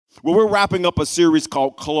Well, we're wrapping up a series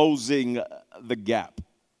called Closing the Gap.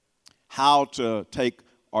 How to take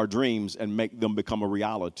our dreams and make them become a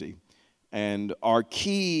reality. And our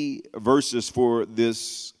key verses for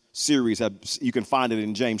this series, you can find it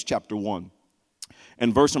in James chapter 1.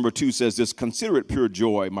 And verse number 2 says this: "Consider it pure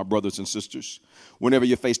joy, my brothers and sisters, whenever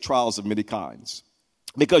you face trials of many kinds,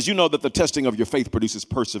 because you know that the testing of your faith produces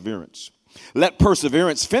perseverance. Let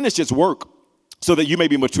perseverance finish its work, so that you may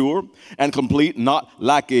be mature and complete, not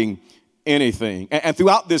lacking anything." And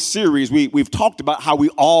throughout this series, we've talked about how we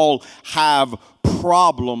all have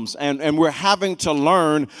problems, and we're having to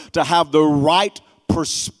learn to have the right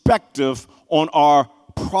perspective on our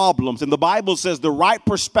problems. And the Bible says the right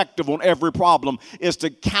perspective on every problem is to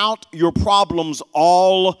count your problems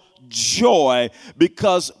all joy,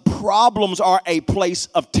 because problems are a place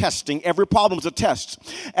of testing. Every problem is a test.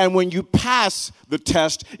 And when you pass the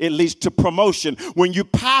test, it leads to promotion. When you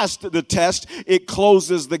pass the test, it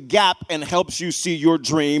closes the gap and helps you see your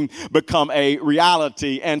dream become a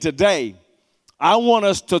reality. And today, I want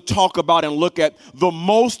us to talk about and look at the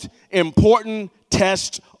most important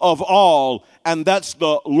test of all, and that's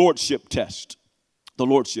the Lordship test. The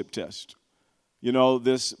Lordship test. You know,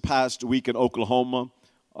 this past week in Oklahoma,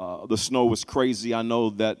 the snow was crazy. I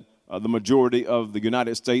know that the majority of the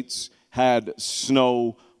United States had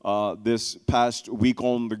snow this past week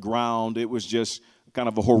on the ground. It was just kind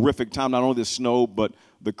of a horrific time, not only the snow, but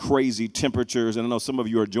the crazy temperatures. And I know some of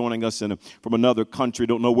you are joining us from another country,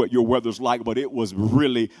 don't know what your weather's like, but it was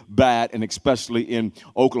really bad, and especially in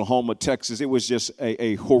Oklahoma, Texas. It was just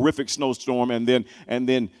a horrific snowstorm, and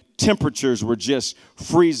then temperatures were just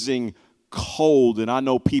freezing cold. And I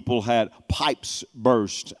know people had pipes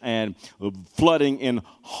burst and flooding in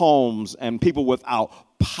homes and people without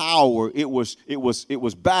power. It was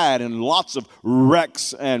bad, and lots of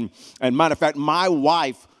wrecks. And matter of fact, my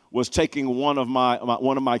wife was taking one of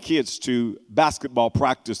my kids to basketball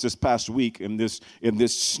practice this past week in this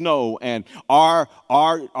snow, and our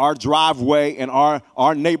driveway and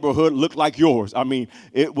our neighborhood looked like yours. I mean,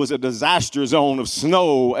 it was a disaster zone of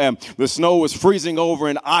snow, and the snow was freezing over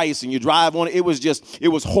in ice, and you drive on it. It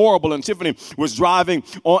was horrible. And Tiffany was driving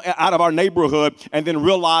out of our neighborhood and then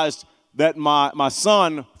realized that my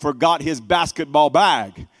son forgot his basketball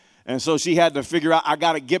bag. And so she had to figure out, I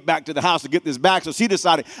got to get back to the house to get this back. So she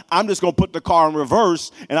decided, I'm just going to put the car in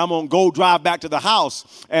reverse, and I'm going to go drive back to the house.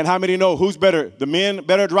 And how many know who's better? The men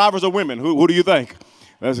better drivers or women? Who do you think?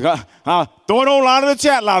 Throw it online in the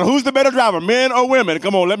chat line. Who's the better driver, men or women?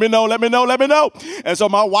 Come on, let me know. And so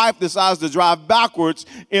my wife decides to drive backwards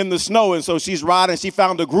in the snow. And so she's riding. She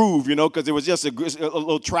found a groove, because there was just a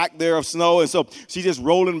little track there of snow. And so she's just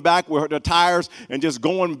rolling back with her tires and just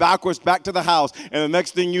going backwards back to the house. And the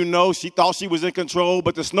next thing you know, she thought she was in control,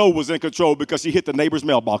 but the snow was in control because she hit the neighbor's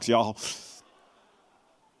mailbox, y'all.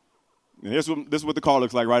 And this is what the car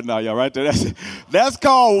looks like right now, y'all, right there. That's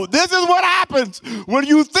called, this is what happens when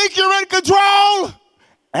you think you're in control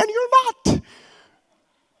and you're not.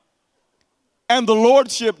 And the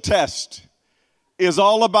Lordship test is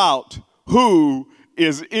all about who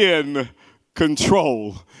is in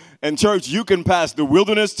control. And church, you can pass the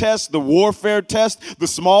wilderness test, the warfare test, the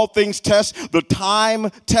small things test, the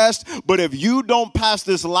time test. But if you don't pass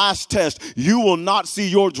this last test, you will not see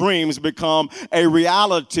your dreams become a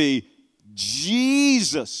reality.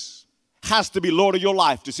 Jesus has to be Lord of your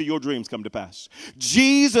life to see your dreams come to pass.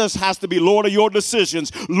 Jesus has to be Lord of your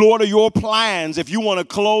decisions, Lord of your plans, if you want to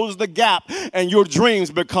close the gap and your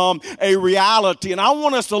dreams become a reality. And I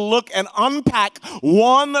want us to look and unpack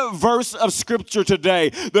one verse of scripture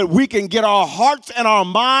today that we can get our hearts and our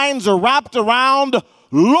minds wrapped around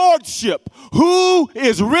Lordship. Who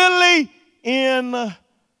is really in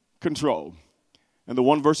control? And the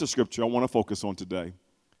one verse of scripture I want to focus on today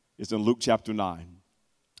is in Luke chapter 9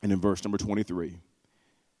 and in verse number 23.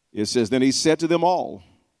 It says, "Then he said to them all,"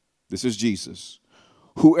 this is Jesus,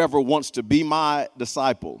 "whoever wants to be my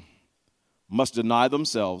disciple must deny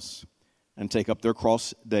themselves and take up their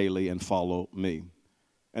cross daily and follow me."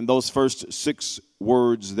 And those first 6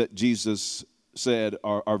 words that Jesus said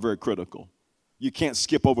are very critical. You can't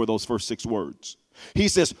skip over those first 6 words. He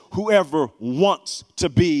says, whoever wants to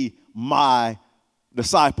be my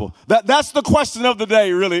disciple. That's the question of the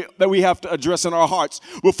day, really, that we have to address in our hearts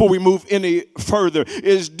before we move any further,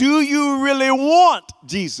 is do you really want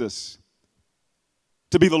Jesus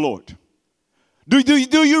to be the Lord? Do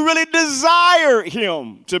you really desire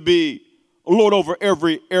him to be Lord over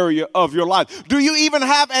every area of your life? Do you even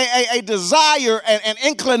have a desire, an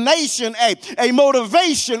inclination, a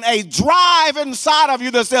motivation, a drive inside of you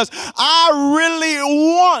that says, I really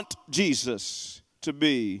want Jesus to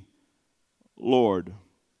be Lord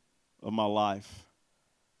of my life?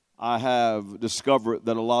 I have discovered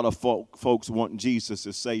that a lot of folks want Jesus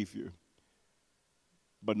as Savior,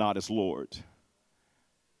 but not as Lord.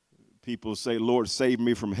 People say, Lord, save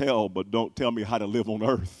me from hell, but don't tell me how to live on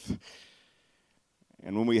earth.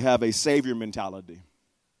 And when we have a Savior mentality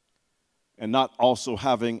and not also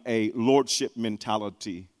having a Lordship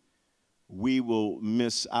mentality, we will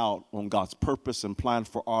miss out on God's purpose and plan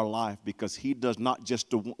for our life, because he does not just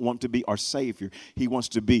want to be our Savior. He wants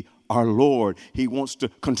to be our Lord. He wants to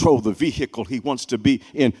control the vehicle. He wants to be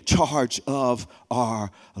in charge of our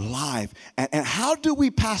life. And how do we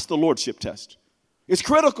pass the Lordship test? It's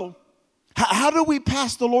critical. How do we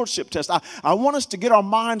pass the Lordship test? I want us to get our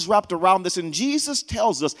minds wrapped around this. And Jesus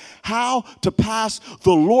tells us how to pass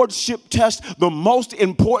the Lordship test, the most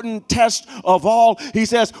important test of all. He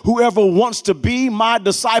says, whoever wants to be my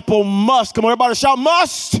disciple must. Come on, everybody shout,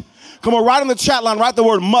 must. Come on, write in the chat line, write the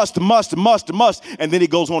word must. And then he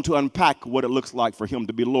goes on to unpack what it looks like for him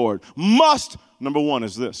to be Lord. Must, number one,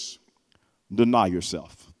 is this: deny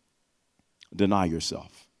yourself. Deny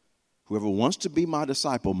yourself. Whoever wants to be my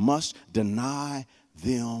disciple must deny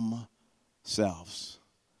themselves.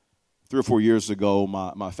 3 or 4 years ago,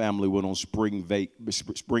 my family went on spring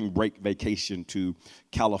break vacation to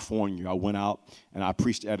California. I went out and I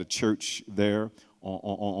preached at a church there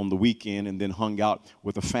on the weekend, and then hung out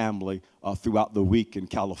with the family throughout the week in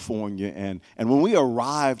California. And when we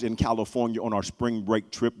arrived in California on our spring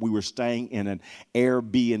break trip, we were staying in an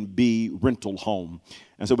Airbnb rental home.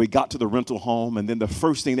 And so we got to the rental home, and then the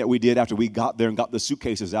first thing that we did after we got there and got the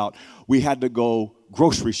suitcases out, we had to go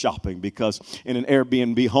grocery shopping, because in an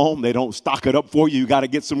Airbnb home, they don't stock it up for you. You got to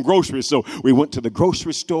get some groceries. So we went to the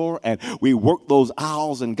grocery store and we worked those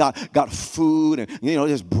aisles and got food and,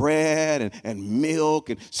 just bread and milk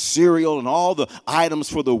and cereal and all the items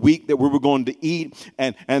for the week that we were going to eat.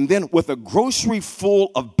 And then with a basket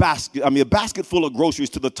full of groceries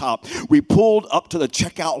to the top, we pulled up to the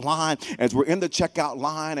checkout line. As we're in the checkout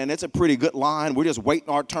line, and it's a pretty good line, we're just waiting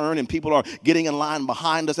our turn and people are getting in line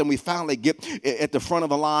behind us, and we finally get at the front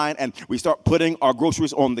of the line and we start putting our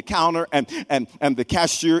groceries on the counter, and the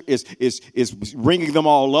cashier is ringing them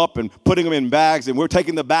all up and putting them in bags, and we're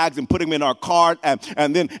taking the bags and putting them in our cart, and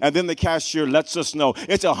then the cashier lets us know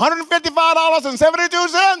it's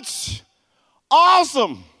 $155.72.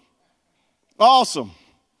 Awesome.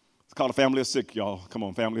 It's called a family of six, y'all. Come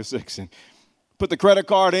on, family of six. And put the credit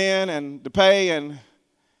card in and to pay, and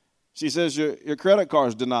she says, your credit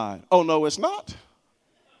card's denied. Oh, no, it's not.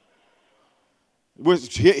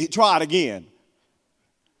 Try it again.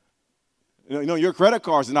 Your credit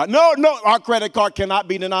card's denied. No, our credit card cannot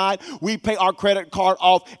be denied. We pay our credit card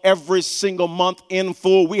off every single month in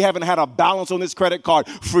full. We haven't had a balance on this credit card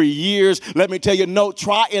for years. Let me tell you, no,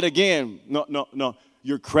 try it again. No.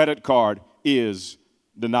 Your credit card is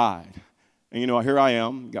denied. And here I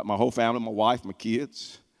am, got my whole family, my wife, my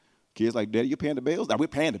kids. Kids like, Daddy, you paying the bills? Now, we're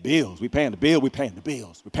paying the bills. We're paying the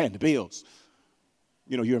bills.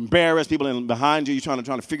 You're embarrassed. People in behind you. You're trying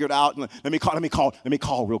to figure it out. And let me call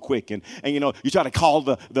real quick. And you try to call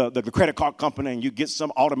the credit card company, and you get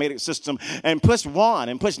some automated system and push 1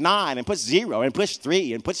 and push 9 and push 0 and push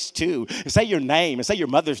 3 and push 2 and say your name and say your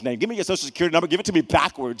mother's name. Give me your social security number. Give it to me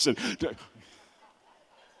backwards.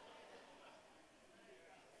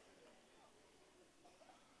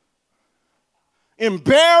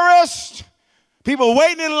 Embarrassed. People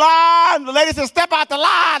waiting in line. The lady said, step out the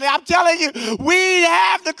line. I'm telling you, we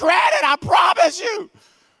have the credit. I promise you.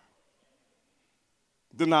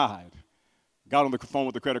 Denied. Got on the phone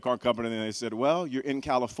with the credit card company, and they said, well, you're in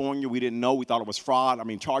California. We didn't know. We thought it was fraud.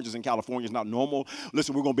 Charges in California is not normal.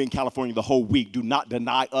 Listen, we're going to be in California the whole week. Do not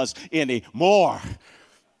deny us anymore.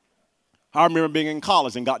 I remember being in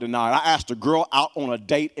college and got denied. I asked a girl out on a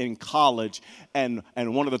date in college, and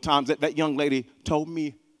one of the times that young lady told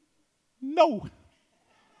me, no.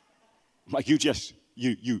 Like, you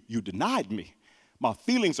denied me. My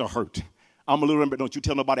feelings are hurt. I'm a little embarrassed. Don't you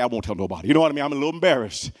tell nobody. I won't tell nobody. You know what I mean? I'm a little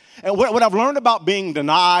embarrassed. And what I've learned about being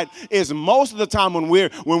denied is most of the time when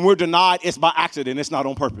we're denied, it's by accident. It's not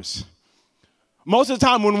on purpose. Most of the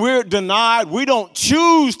time when we're denied, we don't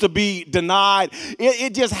choose to be denied.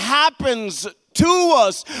 It just happens to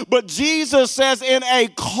us. But Jesus says, in a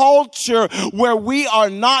culture where we are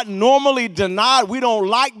not normally denied, we don't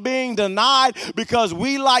like being denied because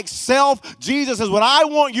we like self. Jesus says, what I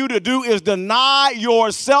want you to do is deny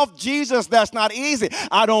yourself. Jesus, that's not easy.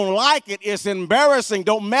 I don't like it. It's embarrassing.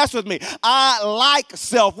 Don't mess with me. I like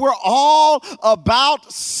self. We're all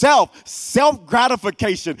about self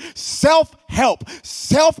gratification, self self-help,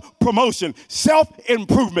 self-promotion,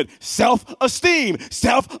 self-improvement, self-esteem,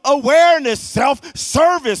 self-awareness,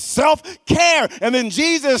 self-service, self-care. And then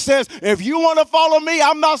Jesus says, if you want to follow me,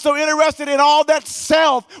 I'm not so interested in all that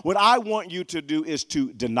self. What I want you to do is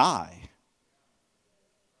to deny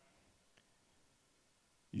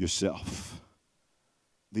yourself.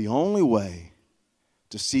 The only way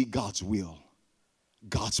to see God's will,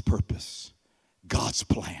 God's purpose, God's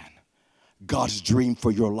plan, God's dream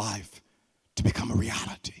for your life to become a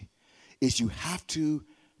reality is you have to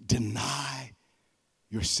deny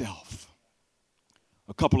yourself.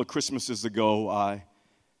 A couple of Christmases ago, I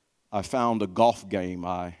found a golf game.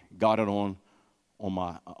 I got it on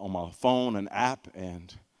my phone, an app,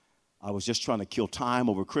 and I was just trying to kill time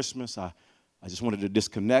over Christmas. I just wanted to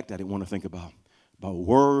disconnect. I didn't want to think about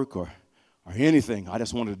work or anything. I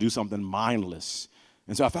just wanted to do something mindless.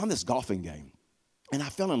 And so I found this golfing game, and I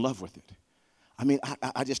fell in love with it. I mean,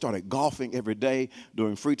 I just started golfing every day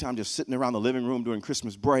during free time, just sitting around the living room during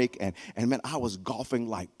Christmas break. And man, I was golfing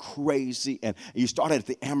like crazy. And you started at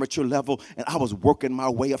the amateur level, and I was working my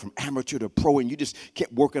way up from amateur to pro, and you just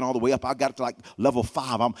kept working all the way up. I got to like level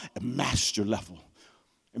 5. I'm at master level.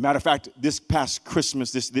 As a matter of fact, this past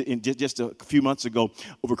Christmas, just a few months ago,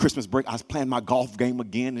 over Christmas break, I was playing my golf game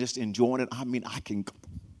again and just enjoying it. I mean, I'm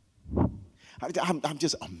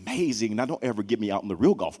just amazing. Now, don't ever get me out on the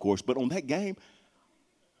real golf course, but on that game,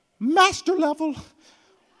 master level,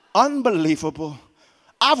 unbelievable.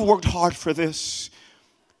 I've worked hard for this.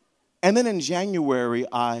 And then in January,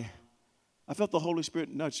 I felt the Holy Spirit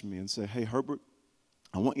nudge me and say, hey, Herbert,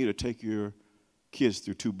 I want you to take your kids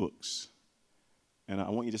through 2 books. And I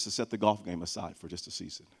want you just to set the golf game aside for just a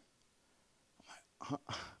season. I'm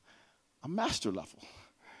like, I'm master level.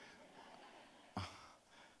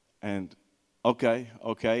 And okay.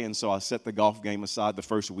 And so I set the golf game aside the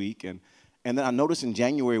first week. And then I noticed in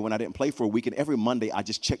January when I didn't play for a week, and every Monday I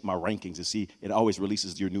just check my rankings to see, it always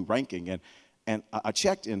releases your new ranking. And I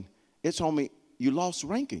checked, and it told me, you lost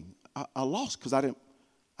ranking. I lost because I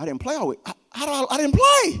didn't play all week. I didn't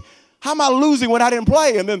play. How am I losing when I didn't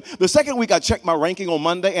play? And then the second week I checked my ranking on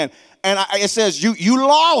Monday, and it says you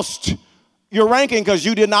lost your ranking because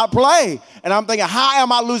you did not play. And I'm thinking, how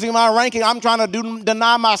am I losing my ranking? I'm trying to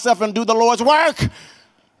deny myself and do the Lord's work.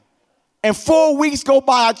 And 4 weeks go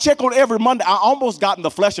by, I check on every Monday. I almost got in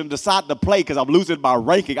the flesh and decided to play because I'm losing my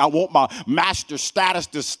ranking. I want my master status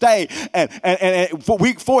to stay. And for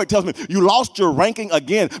week 4, it tells me, you lost your ranking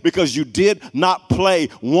again because you did not play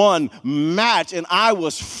one match. And I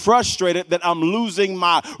was frustrated that I'm losing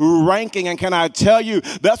my ranking. And can I tell you,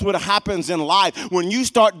 that's what happens in life. When you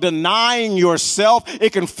start denying yourself,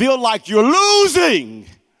 it can feel like you're losing.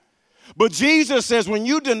 But Jesus says when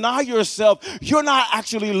you deny yourself, you're not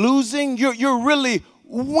actually losing. You're really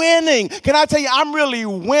winning. Can I tell you, I'm really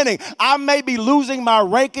winning. I may be losing my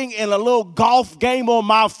ranking in a little golf game on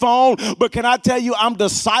my phone, but can I tell you, I'm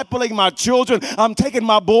discipling my children. I'm taking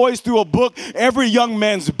my boys through a book, Every Young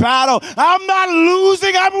Man's Battle. I'm not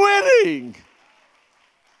losing, I'm winning.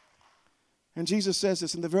 And Jesus says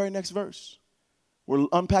this in the very next verse. We're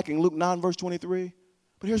unpacking Luke 9, verse 23.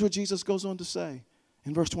 But here's what Jesus goes on to say.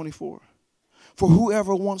 In verse 24, for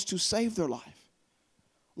whoever wants to save their life,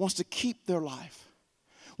 wants to keep their life,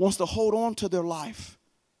 wants to hold on to their life,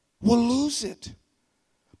 will lose it.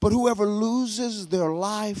 But whoever loses their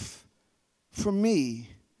life for me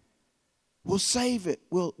will save it,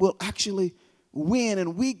 will actually win.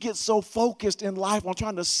 And we get so focused in life on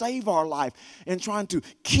trying to save our life and trying to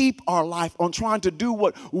keep our life, on trying to do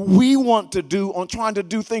what we want to do, on trying to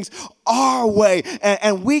do things our way.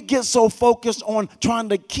 And we get so focused on trying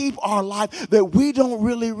to keep our life that we don't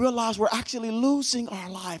really realize we're actually losing our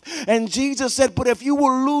life. And Jesus said, but if you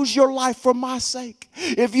will lose your life for my sake,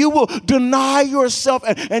 if you will deny yourself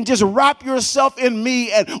and just wrap yourself in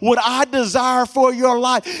me and what I desire for your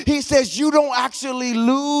life, he says you don't actually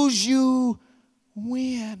lose, you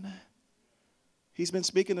win. He's been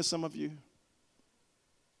speaking to some of you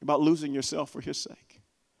about losing yourself for his sake.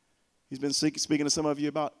 He's been speaking to some of you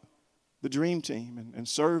about the dream team and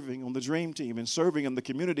serving on the dream team and serving in the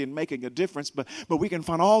community and making a difference. But we can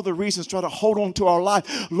find all the reasons to try to hold on to our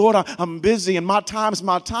life. Lord, I'm busy and my time's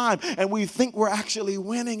my time. And we think we're actually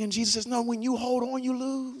winning. And Jesus says, no, when you hold on, you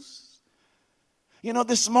lose. You know,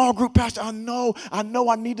 this small group pastor, I know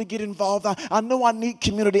I need to get involved. I know I need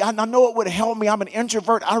community. I know it would help me. I'm an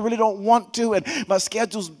introvert. I really don't want to. And my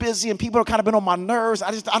schedule's busy and people have kind of been on my nerves.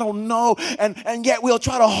 I don't know. And yet we'll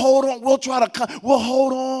try to hold on. We'll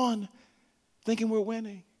hold on thinking we're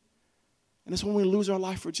winning. And it's when we lose our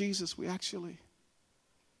life for Jesus, we actually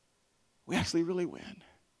really win.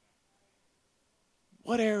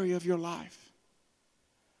 What area of your life?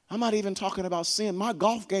 I'm not even talking about sin. My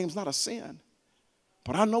golf game's not a sin.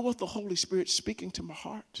 But I know what the Holy Spirit's speaking to my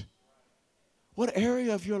heart. What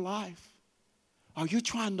area of your life are you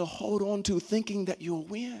trying to hold on to thinking that you'll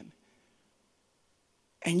win?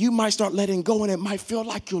 And you might start letting go and it might feel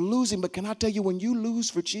like you're losing. But can I tell you, when you lose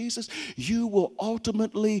for Jesus, you will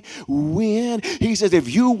ultimately win. He says,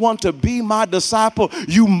 if you want to be my disciple,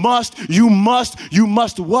 you must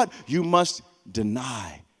what? You must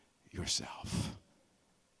deny yourself.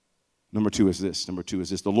 Number two is this.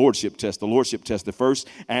 The Lordship test. The Lordship test. The first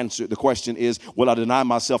answer, the question is, will I deny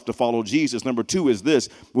myself to follow Jesus? Number two is this.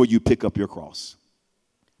 Will you pick up your cross?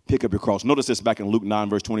 Pick up your cross. Notice this back in Luke 9,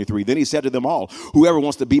 verse 23. Then he said to them all, whoever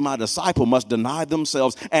wants to be my disciple must deny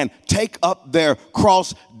themselves and take up their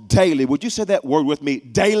cross daily. Would you say that word with me?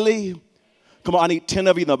 Daily. Come on, I need 10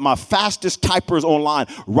 of you. My fastest typers online,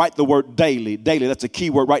 write the word daily. Daily, that's a key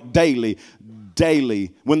word, right? Daily.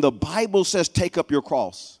 Daily. When the Bible says take up your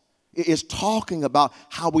cross, it is talking about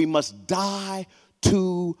how we must die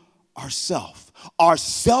to ourselves. Our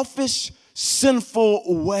selfish,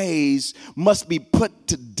 sinful ways must be put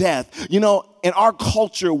to death. You know, in our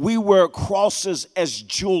culture, we wear crosses as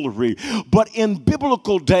jewelry. But in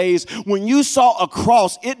biblical days, when you saw a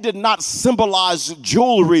cross, it did not symbolize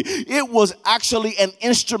jewelry. It was actually an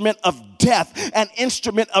instrument of death, an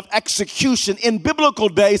instrument of execution. In biblical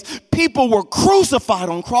days, people were crucified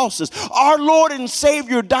on crosses. Our Lord and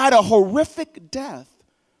Savior died a horrific death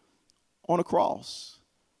on a cross.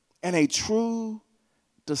 And a true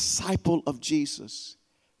disciple of Jesus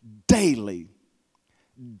daily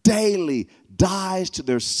dies to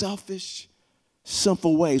their selfish,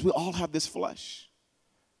 sinful ways. We all have this flesh.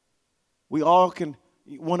 We all can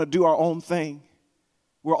want to do our own thing.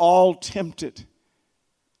 We're all tempted.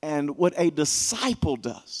 And what a disciple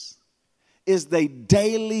does is they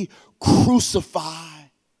daily crucify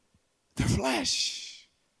their flesh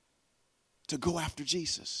to go after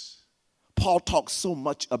Jesus. Paul talks so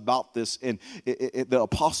much about this in the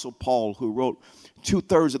Apostle Paul, who wrote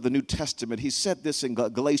 2/3 of the New Testament. He said this in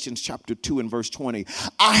Galatians chapter 2 and verse 20.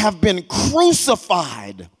 I have been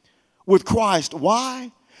crucified with Christ.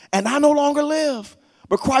 Why? And I no longer live,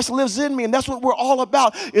 but Christ lives in me. And that's what we're all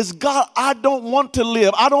about is, God, I don't want to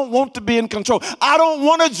live. I don't want to be in control. I don't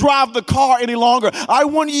want to drive the car any longer. I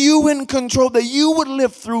want you in control, that you would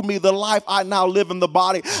live through me the life I now live in the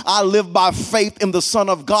body. I live by faith in the Son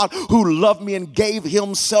of God who loved me and gave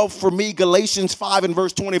himself for me. Galatians 5 and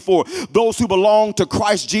verse 24. Those who belong to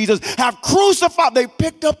Christ Jesus have crucified. They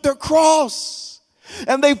picked up their cross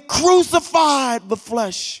and they've crucified the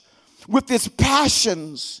flesh with its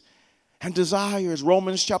passions and desires.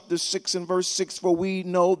 Romans chapter 6 and verse 6, for we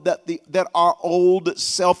know that our old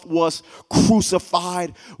self was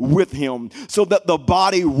crucified with him, so that the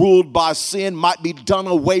body ruled by sin might be done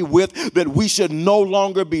away with, that we should no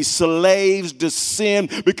longer be slaves to sin,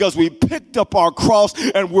 because we picked up our cross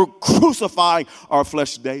and we're crucifying our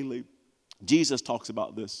flesh daily. Jesus talks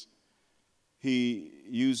about this. He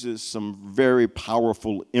uses some very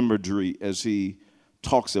powerful imagery as he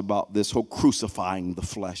talks about this whole crucifying the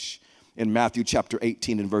flesh. In Matthew chapter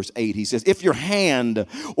 18 and verse 8, he says, if your hand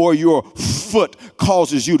or your foot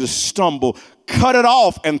causes you to stumble, cut it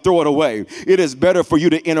off and throw it away. It is better for you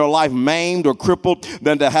to enter life maimed or crippled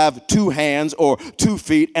than to have 2 hands or 2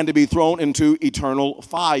 feet and to be thrown into eternal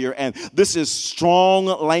fire. And this is strong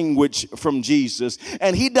language from Jesus.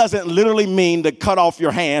 And he doesn't literally mean to cut off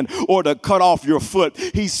your hand or to cut off your foot.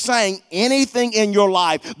 He's saying anything in your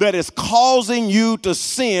life that is causing you to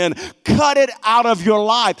sin, cut it out of your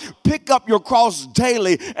life. Pick up your cross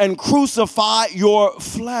daily and crucify your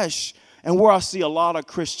flesh. And where I see a lot of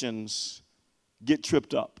Christians get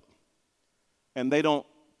tripped up and they don't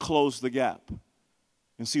close the gap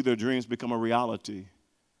and see their dreams become a reality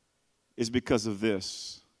is because of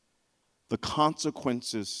this. The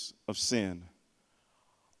consequences of sin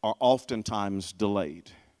are oftentimes delayed.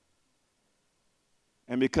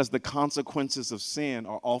 And because the consequences of sin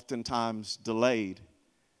are oftentimes delayed,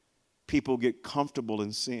 people get comfortable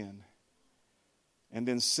in sin. And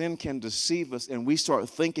then sin can deceive us, and we start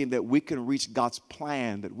thinking that we can reach God's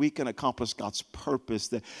plan, that we can accomplish God's purpose,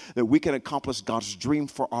 that we can accomplish God's dream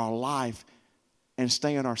for our life and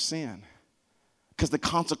stay in our sin. Because the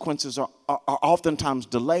consequences are oftentimes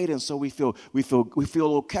delayed, and so we feel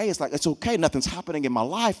okay. It's like, it's okay, nothing's happening in my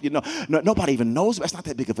life. You know, nobody even knows. It's not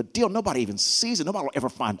that big of a deal. Nobody even sees it. Nobody will ever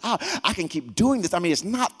find out. I can keep doing this. I mean, it's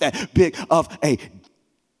not that big of a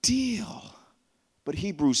deal. But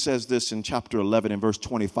Hebrews says this in chapter 11 and verse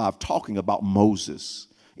 25, talking about Moses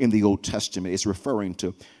in the Old Testament. It's referring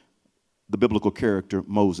to the biblical character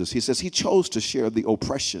Moses. He says he chose to share the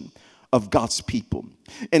oppression of God's people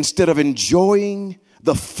instead of enjoying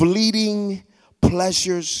the fleeting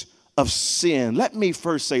pleasures of sin. Let me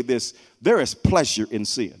first say this. There is pleasure in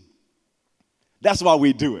sin. That's why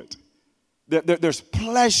we do it. There's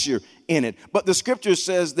pleasure in it. But the scripture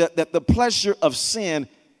says that the pleasure of sin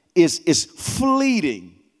is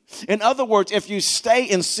fleeting. In other words, if you stay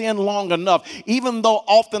in sin long enough, even though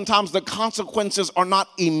oftentimes the consequences are not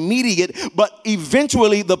immediate, but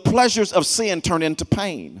eventually the pleasures of sin turn into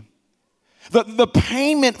pain. The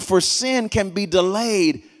payment for sin can be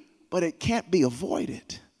delayed, but it can't be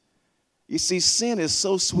avoided. You see, sin is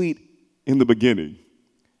so sweet in the beginning,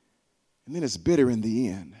 and then it's bitter in the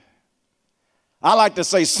end. I like to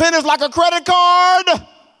say sin is like a credit card.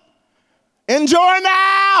 Enjoy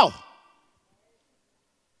now.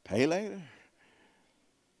 Pay later.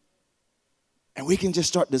 And we can just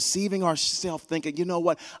start deceiving ourselves thinking, you know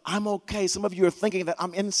what, I'm okay. Some of you are thinking that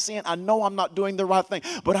I'm in sin. I know I'm not doing the right thing,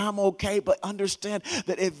 but I'm okay. But understand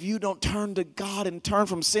that if you don't turn to God and turn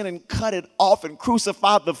from sin and cut it off and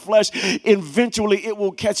crucify the flesh, eventually it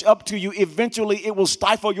will catch up to you. Eventually it will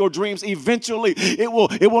stifle your dreams. Eventually it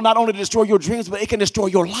will not only destroy your dreams, but it can destroy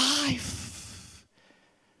your life.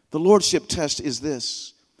 The Lordship test is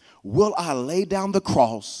this. Will I lay down the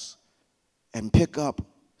cross and pick up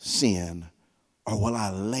sin, or will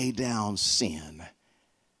I lay down sin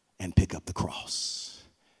and pick up the cross?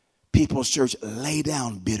 People's Church, lay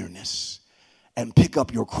down bitterness and pick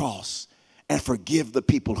up your cross and forgive the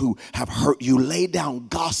people who have hurt you. Lay down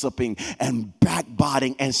gossiping and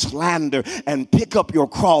backbiting and slander and pick up your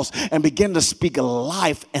cross and begin to speak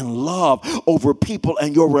life and love over people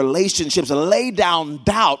and your relationships. Lay down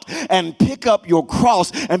doubt and pick up your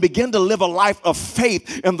cross and begin to live a life of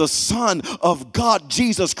faith in the Son of God,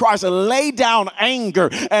 Jesus Christ. Lay down anger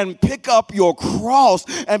and pick up your cross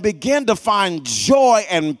and begin to find joy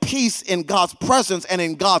and peace in God's presence and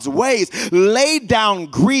in God's ways. Lay down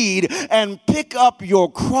greed and pick up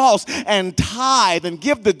your cross and tithe and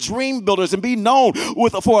give the dream builders and be known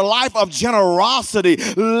for a life of generosity.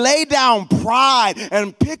 Lay down pride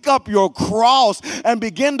and pick up your cross and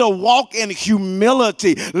begin to walk in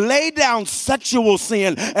humility. Lay down sexual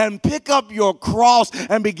sin and pick up your cross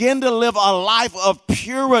and begin to live a life of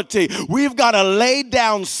purity. We've got to lay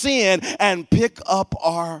down sin and pick up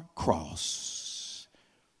our cross.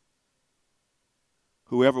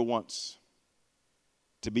 Whoever wants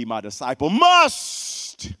to be my disciple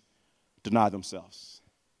must deny themselves,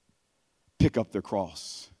 pick up their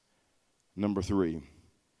cross. Number 3,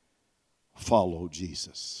 follow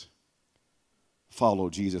Jesus. Follow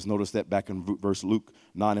Jesus. Notice that back in verse Luke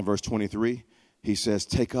 9 and verse 23, he says,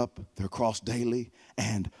 take up their cross daily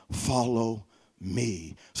and follow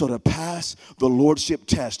me. So to pass the Lordship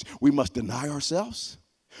test, we must deny ourselves.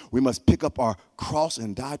 We must pick up our cross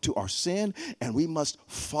and die to our sin, and we must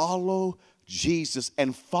follow Jesus.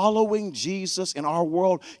 And following Jesus in our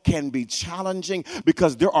world can be challenging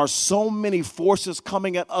because there are so many forces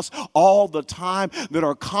coming at us all the time that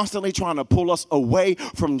are constantly trying to pull us away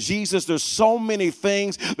from Jesus. There's so many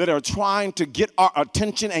things that are trying to get our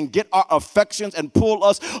attention and get our affections and pull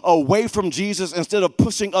us away from Jesus instead of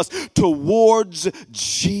pushing us towards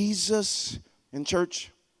Jesus. In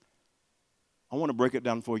church, I want to break it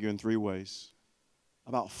down for you in 3 ways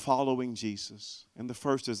about following Jesus. And the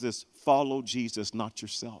first is this: follow Jesus, not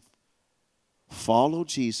yourself. Follow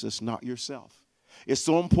Jesus, not yourself. It's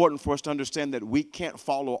so important for us to understand that we can't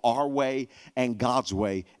follow our way and God's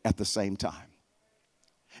way at the same time.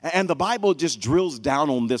 And the Bible just drills down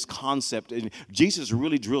on this concept, and Jesus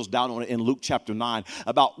really drills down on it in Luke chapter 9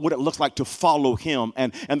 about what it looks like to follow him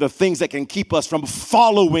and the things that can keep us from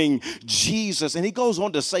following Jesus. And he goes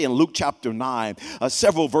on to say in Luke chapter 9,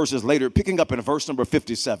 several verses later, picking up in verse number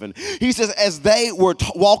 57, he says, as they were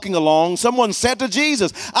walking along, someone said to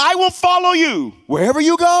Jesus, I will follow you wherever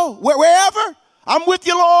you go, wherever. I'm with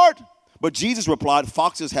you, Lord. But Jesus replied,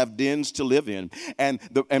 foxes have dens to live in,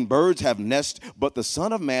 and birds have nests, but the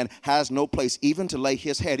Son of Man has no place even to lay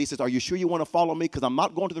his head. He says, are you sure you want to follow me? Because I'm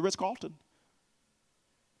not going to the Ritz-Carlton.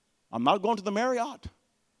 I'm not going to the Marriott.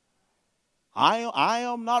 I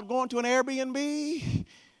am not going to an Airbnb.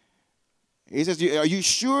 He says, are you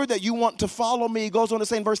sure that you want to follow me? He goes on to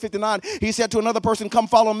say in verse 59, he said to another person, come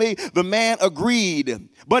follow me. The man agreed.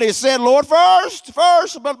 But he said, Lord,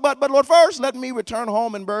 but Lord, first, let me return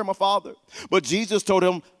home and bury my father. But Jesus told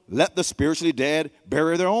him, let the spiritually dead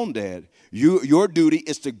bury their own dead. Your duty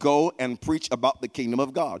is to go and preach about the kingdom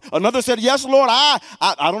of God. Another said, yes, Lord, I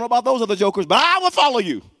don't know about those other jokers, but I will follow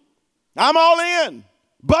you. I'm all in.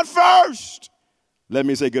 But first, let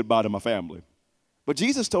me say goodbye to my family. But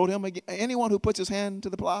Jesus told him, anyone who puts his hand to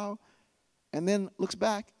the plow and then looks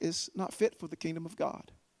back is not fit for the kingdom of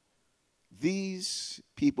God. these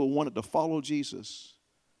people wanted to follow Jesus,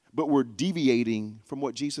 but were deviating from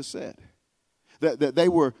what Jesus said. That they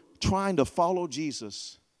were trying to follow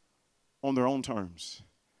Jesus on their own terms.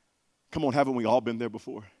 Come on, haven't we all been there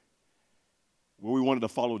before? Where we wanted to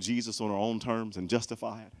follow Jesus on our own terms and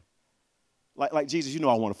justify it. Like Jesus, you know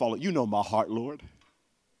I want to follow. You know my heart, Lord.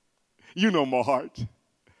 You know my heart.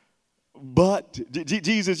 But,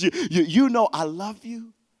 Jesus, you know I love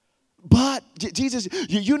you. But, Jesus,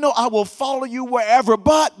 you know I will follow you wherever.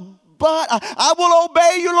 But I will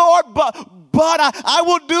obey you, Lord. But I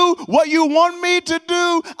will do what you want me to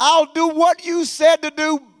do. I'll do what you said to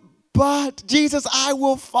do. But, Jesus, I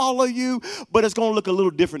will follow you. But it's going to look a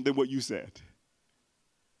little different than what you said.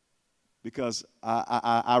 Because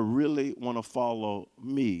I really want to follow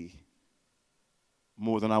me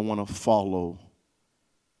more than I want to follow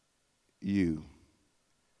you.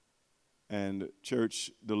 And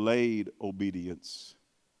church, delayed obedience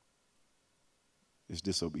is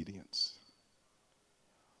disobedience.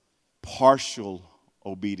 Partial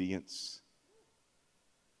obedience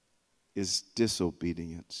is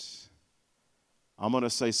disobedience. I'm going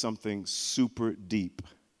to say something super deep.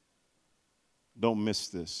 Don't miss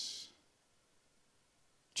this.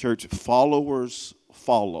 Church, followers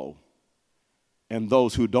follow, and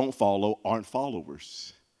those who don't follow aren't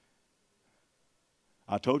followers.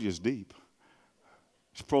 I told you it's deep.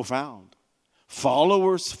 It's profound.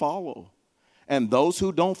 Followers follow, and those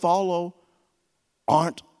who don't follow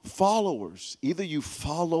aren't followers. Either you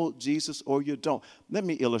follow Jesus or you don't. Let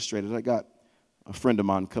me illustrate it. I got a friend of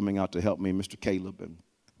mine coming out to help me, Mr. Caleb,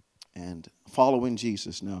 and following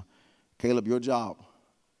Jesus. Now, Caleb, your job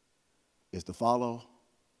is to follow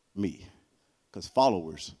me, because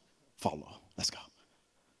followers follow. Let's go.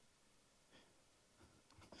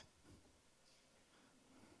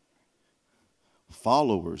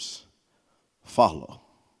 Followers follow.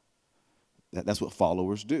 That's what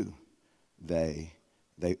followers do. They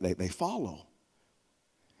follow,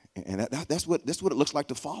 and that's what it looks like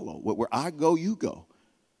to follow. Where I go, you go.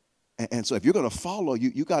 And so if you're going to follow,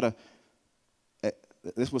 you got to.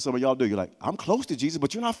 That's what some of y'all do. You're like, I'm close to Jesus,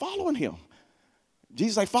 but you're not following him.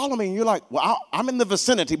 Jesus like, follow me, and you're like, well, I'm in the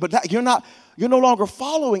vicinity, but you're no longer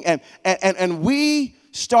following, and we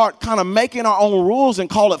start kind of making our own rules and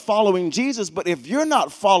call it following Jesus. But if you're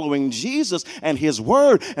not following Jesus and his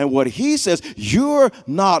word and what he says, you're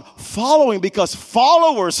not following, because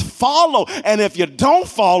followers follow, and if you don't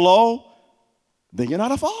follow, then you're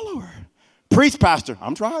not a follower. Preach, pastor.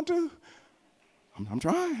 I'm trying to. I'm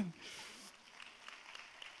trying.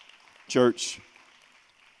 Church,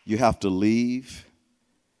 you have to leave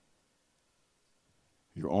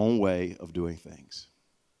your own way of doing things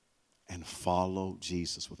and follow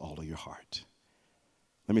Jesus with all of your heart.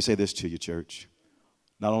 Let me say this to you, church.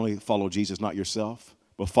 Not only follow Jesus, not yourself,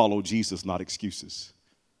 but follow Jesus, not excuses.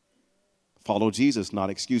 Follow Jesus, not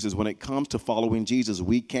excuses. When it comes to following Jesus,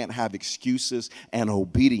 we can't have excuses and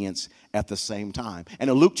obedience at the same time. And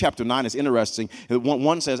in Luke chapter 9, it's interesting.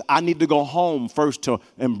 One says, I need to go home first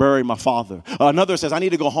and bury my father. Another says, I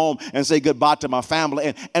need to go home and say goodbye to my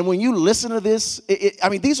family. And when you listen to this,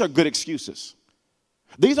 these are good excuses.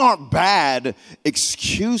 These aren't bad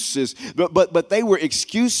excuses, but they were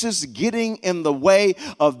excuses getting in the way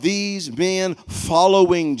of these men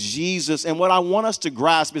following Jesus. And what I want us to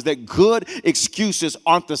grasp is that good excuses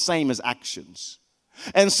aren't the same as actions.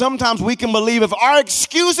 And sometimes we can believe if our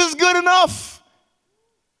excuse is good enough,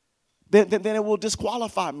 then it will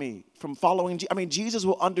disqualify me from following. Jesus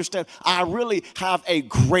will understand I really have a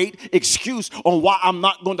great excuse on why I'm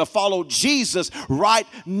not going to follow Jesus right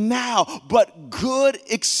now. But good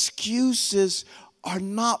excuses are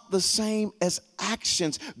not the same as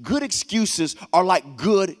actions. Good excuses are like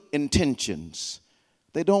good intentions.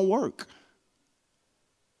 They don't work.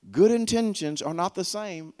 Good intentions are not the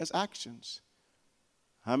same as actions.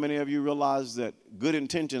 How many of you realize that good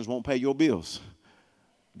intentions won't pay your bills?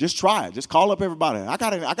 Just try it. Just call up everybody. I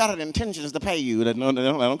got intentions to pay you. I don't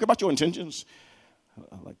care about your intentions.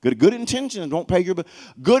 Good intentions won't pay your bill.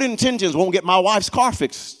 Good intentions won't get my wife's car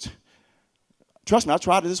fixed. Trust me, I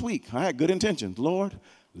tried it this week. I had good intentions. Lord,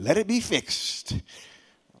 let it be fixed.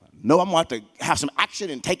 No, I'm going to have to have some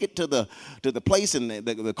action and take it to the place in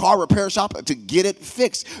the car repair shop to get it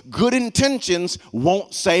fixed. Good intentions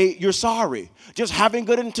won't say you're sorry. Just having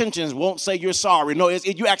good intentions won't say you're sorry. No,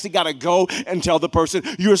 you actually got to go and tell the person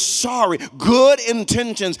you're sorry. Good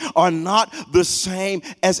intentions are not the same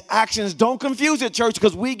as actions. Don't confuse it, church,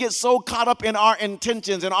 because we get so caught up in our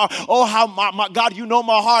intentions and how my God, you know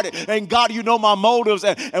my heart, and God, you know my motives,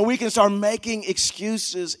 and we can start making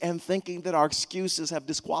excuses and thinking that our excuses have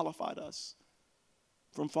disqualified us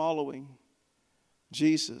from following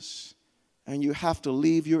Jesus. And you have to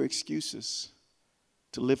leave your excuses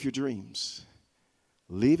to live your dreams.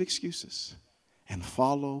 Leave excuses and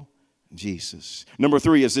follow Jesus. Number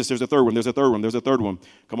 3 is this. There's a third one. There's a third one. There's a third one.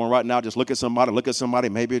 Come on, right now, just look at somebody. Look at somebody.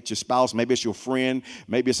 Maybe it's your spouse. Maybe it's your friend.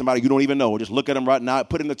 Maybe it's somebody you don't even know. Just look at them right now.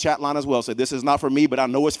 Put in the chat line as well. Say, this is not for me, but I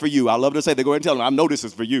know it's for you. I love to say, they go ahead and tell them, I know this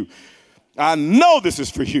is for you. I know this is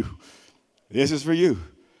for you. This is for you.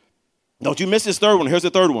 Don't you miss this third one. Here's the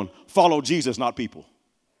third one. Follow Jesus, not people.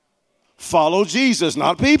 Follow Jesus,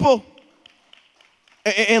 not people.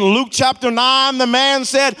 In Luke chapter 9, the man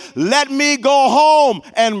said, let me go home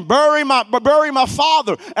and bury my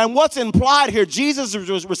father. And what's implied here, Jesus'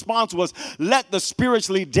 response was, let the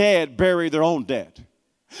spiritually dead bury their own dead.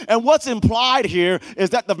 And what's implied here is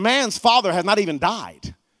that the man's father has not even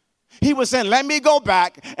died. He was saying, let me go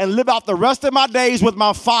back and live out the rest of my days with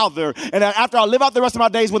my father. And after I live out the rest of my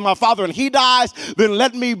days with my father and he dies, then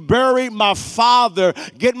let me bury my father,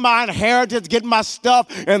 get my inheritance, get my stuff,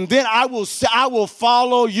 and then I will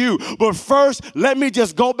follow you. But first, let me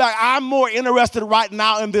just go back. I'm more interested right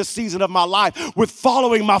now in this season of my life with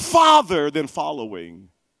following my father than following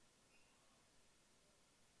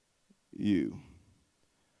you.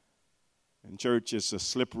 And church, is a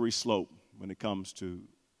slippery slope when it comes to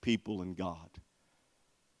people and God,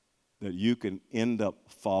 that you can end up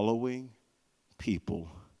following people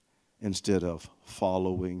instead of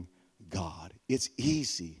following God. It's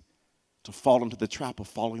easy to fall into the trap of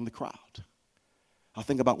following the crowd. I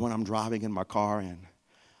think about when I'm driving in my car, and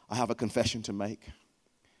I have a confession to make.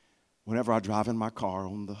 Whenever I drive in my car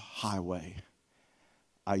on the highway,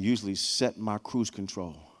 I usually set my cruise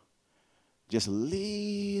control just a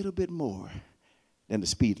little bit more than the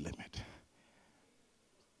speed limit.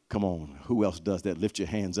 Come on, who else does that? Lift your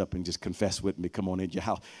hands up and just confess with me. Come on, in your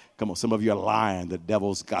house. Come on, some of you are lying. The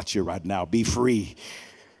devil's got you right now. Be free.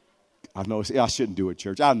 I know I shouldn't do it,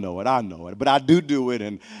 church. I know it, but I do it.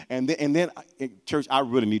 And then, church, I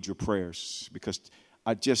really need your prayers, because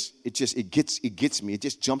it gets me. It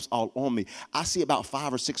just jumps all on me. I see about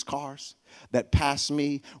 5 or 6 cars that pass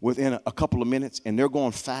me within a couple of minutes, and they're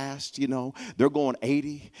going fast, they're going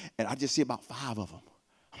 80, and I just see about 5 of them.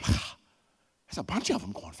 I'm like, there's a bunch of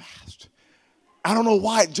them going fast. I don't know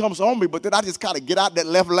why it jumps on me, but then I just kind of get out that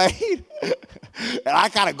left lane and I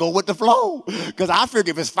kind of go with the flow. Because I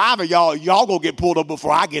figure if it's 5 of y'all going to get pulled over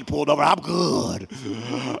before I get pulled over. I'm good.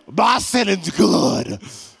 My sinning's good.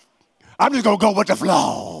 I'm just going to go with the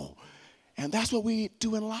flow. And that's what we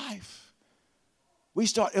do in life. We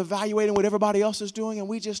start evaluating what everybody else is doing, and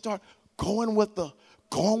we just start going with the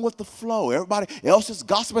flow. Everybody else is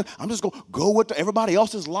gossiping. I'm just going to go with everybody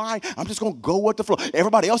else is lying. I'm just going to go with the flow.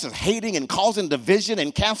 Everybody else is hating and causing division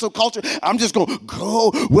and cancel culture. I'm just going to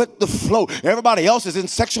go with the flow. Everybody else is in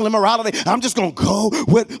sexual immorality. I'm just going to go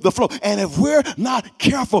with the flow. And if we're not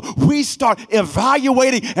careful, we start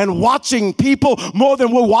evaluating and watching people more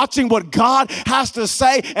than we're watching what God has to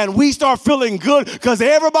say. And we start feeling good because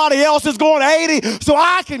everybody else is going 80, so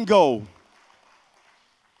I can go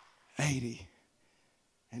 80.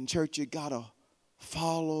 And church, you gotta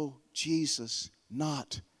follow Jesus,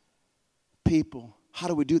 not people. How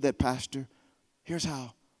do we do that, Pastor? Here's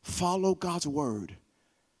how. Follow God's word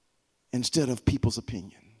instead of people's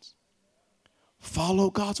opinions. Follow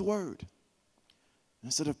God's word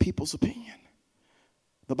instead of people's opinion.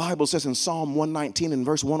 The Bible says in Psalm 119 and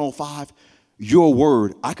verse 105, your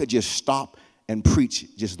word, I could just stop and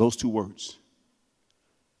preach just those 2 words.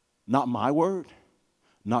 Not my word,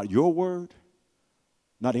 not your word,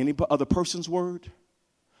 not any other person's word.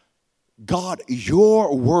 God,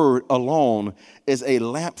 your word alone is a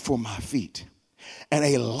lamp for my feet and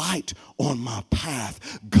a light on my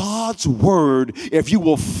path. God's word, if you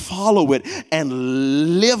will follow it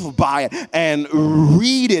and live by it and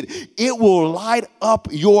read it, it will light up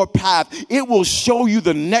your path. It will show you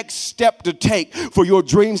the next step to take for your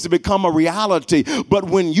dreams to become a reality. But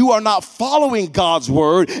when you are not following God's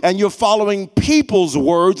word and you're following people's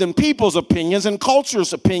words and people's opinions and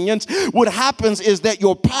culture's opinions, what happens is that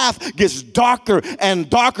your path gets darker and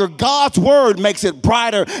darker. God's word makes it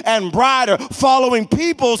brighter and brighter. Following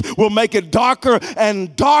people's will make it darker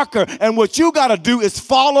and darker. And what you got to do is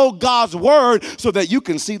follow God's word so that you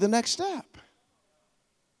can see the next step.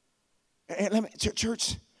 And let me,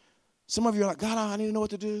 church, some of you are like, God, I need to know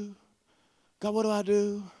what to do. God, what do I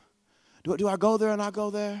do? Do I go there and I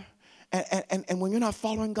go there? And when you're not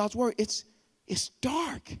following God's word, it's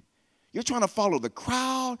dark. You're trying to follow the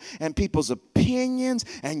crowd and people's opinions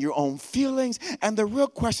and your own feelings. And the real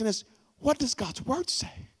question is, what does God's word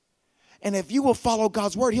say? And if you will follow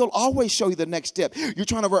God's word, he'll always show you the next step. You're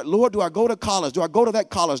trying to work, Lord, do I go to college? Do I go to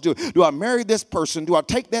that college? Do I marry this person? Do I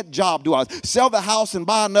take that job? Do I sell the house and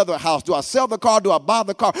buy another house? Do I sell the car? Do I buy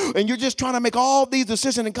the car? And you're just trying to make all these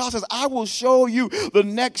decisions. And God says, I will show you the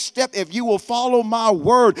next step if you will follow my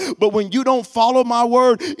word. But when you don't follow my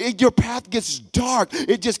word, your path gets dark.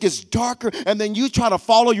 It just gets darker. And then you try to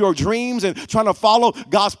follow your dreams and trying to follow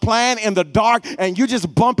God's plan in the dark. And you're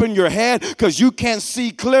just bumping your head because you can't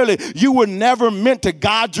see clearly. You were never meant to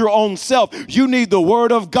guide your own self. You need the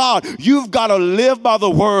word of God. You've got to live by the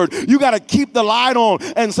word. You got to keep the light on.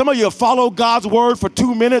 And some of you follow God's word for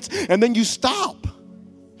 2 minutes and then you stop.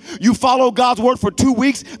 You follow God's word for 2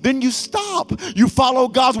 weeks, then you stop. You follow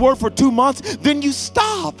God's word for 2 months, then you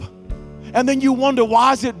stop. And then you wonder,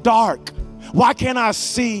 why is it dark? Why can't I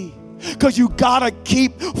see? Because you gotta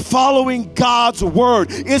keep following God's word.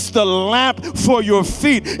 It's the lamp for your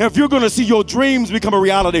feet. If you're gonna see your dreams become a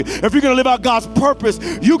reality, if you're gonna live out God's purpose,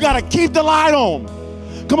 you gotta keep the light on.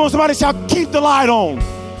 Come on, somebody shout, keep the light on.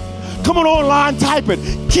 Come on, online, type it.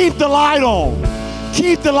 Keep the light on.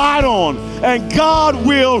 Keep the light on. And God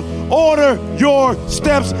will order your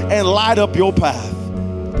steps and light up your path.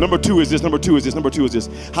 Number two is this.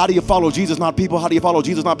 How do you follow Jesus, not people? How do you follow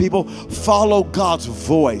Jesus, not people? Follow God's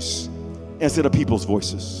voice instead of people's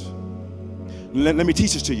voices. Let me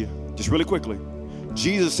teach this to you just really quickly.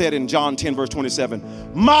 Jesus said in John 10, verse 27,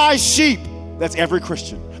 my sheep, that's every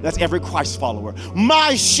Christian, that's every Christ follower.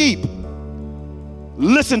 My sheep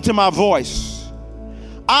listen to my voice.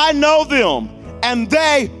 I know them and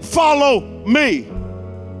they follow me.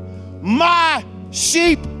 My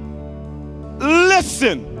sheep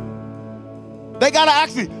listen. They got to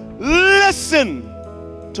actually listen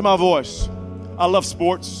to my voice. I love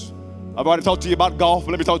sports. I've already talked to you about golf,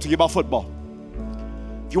 but let me talk to you about football.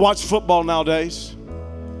 If you watch football nowadays,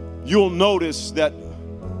 you'll notice that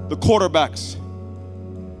the quarterbacks,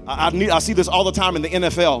 I see this all the time in the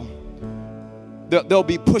NFL, they'll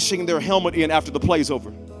be pushing their helmet in after the play's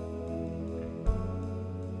over.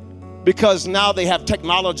 Because now they have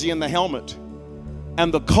technology in the helmet,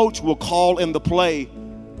 and the coach will call in the play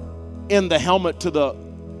in the helmet to the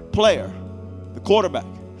player, the quarterback.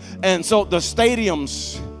 And so the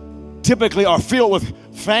stadiums typically are filled with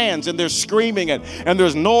fans, and they're screaming, and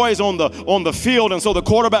there's noise on the field. And so the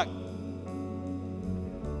quarterback,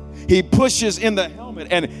 he pushes in the helmet,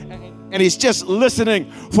 and he's just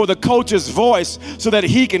listening for the coach's voice so that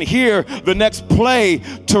he can hear the next play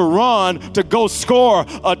to run, to go score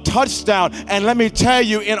a touchdown. And let me tell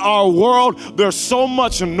you, in our world, there's so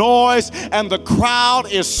much noise, and the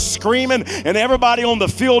crowd is screaming, and everybody on the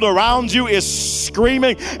field around you is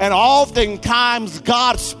screaming. And oftentimes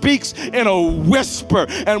God speaks in a whisper.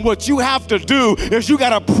 And what you have to do is you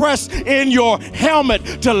got to press in your helmet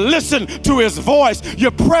to listen to his voice.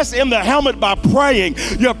 You press in the helmet by praying.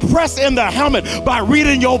 You press in the helmet by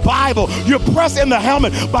reading your Bible. You press in the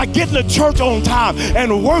helmet by getting to church on time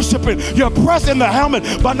and worshiping. You press in the helmet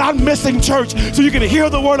by not missing church so you can hear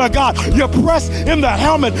the word of God. You press in the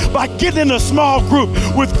helmet by getting in a small group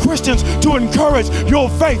with Christians to encourage your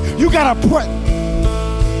faith. You gotta press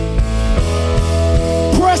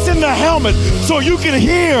in the helmet so you can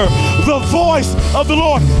hear the voice of the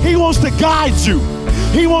Lord. He wants to guide you.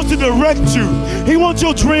 He wants to direct you. He wants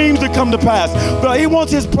your dreams to come to pass. But he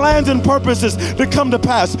wants his plans and purposes to come to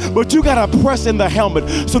pass. But you got to press in the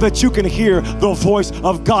helmet so that you can hear the voice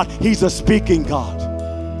of God. He's a speaking God.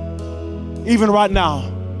 Even right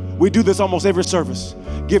now, we do this almost every service.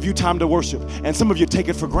 Give you time to worship. And some of you take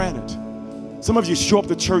it for granted. Some of you show up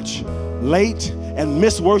to church late and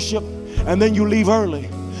miss worship, and then you leave early.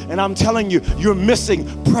 And I'm telling you, you're missing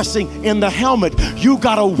pressing in the helmet. You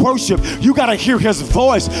got to worship. You got to hear his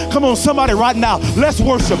voice. Come on, somebody right now. Let's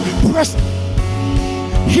worship. Press.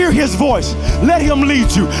 Hear his voice. Let him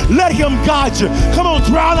lead you. Let him guide you. Come on,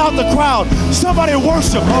 drown out the crowd. Somebody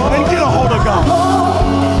worship and get a hold of God.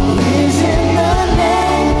 Is in the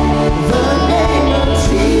name of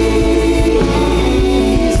Jesus.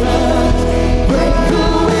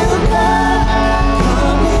 Breakthrough will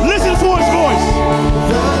come. Listen for his voice.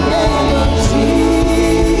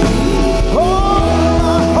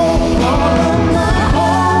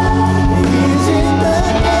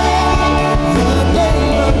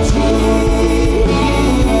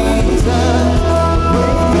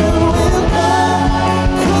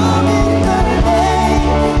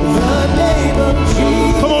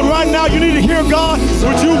 You need to hear God.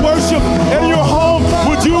 Would you worship in your home?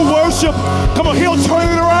 Would you worship? Come on, he'll turn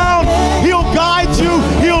it around. He'll guide you.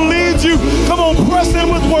 He'll lead you. Come on, press in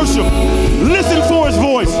with worship. Listen for his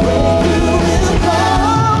voice.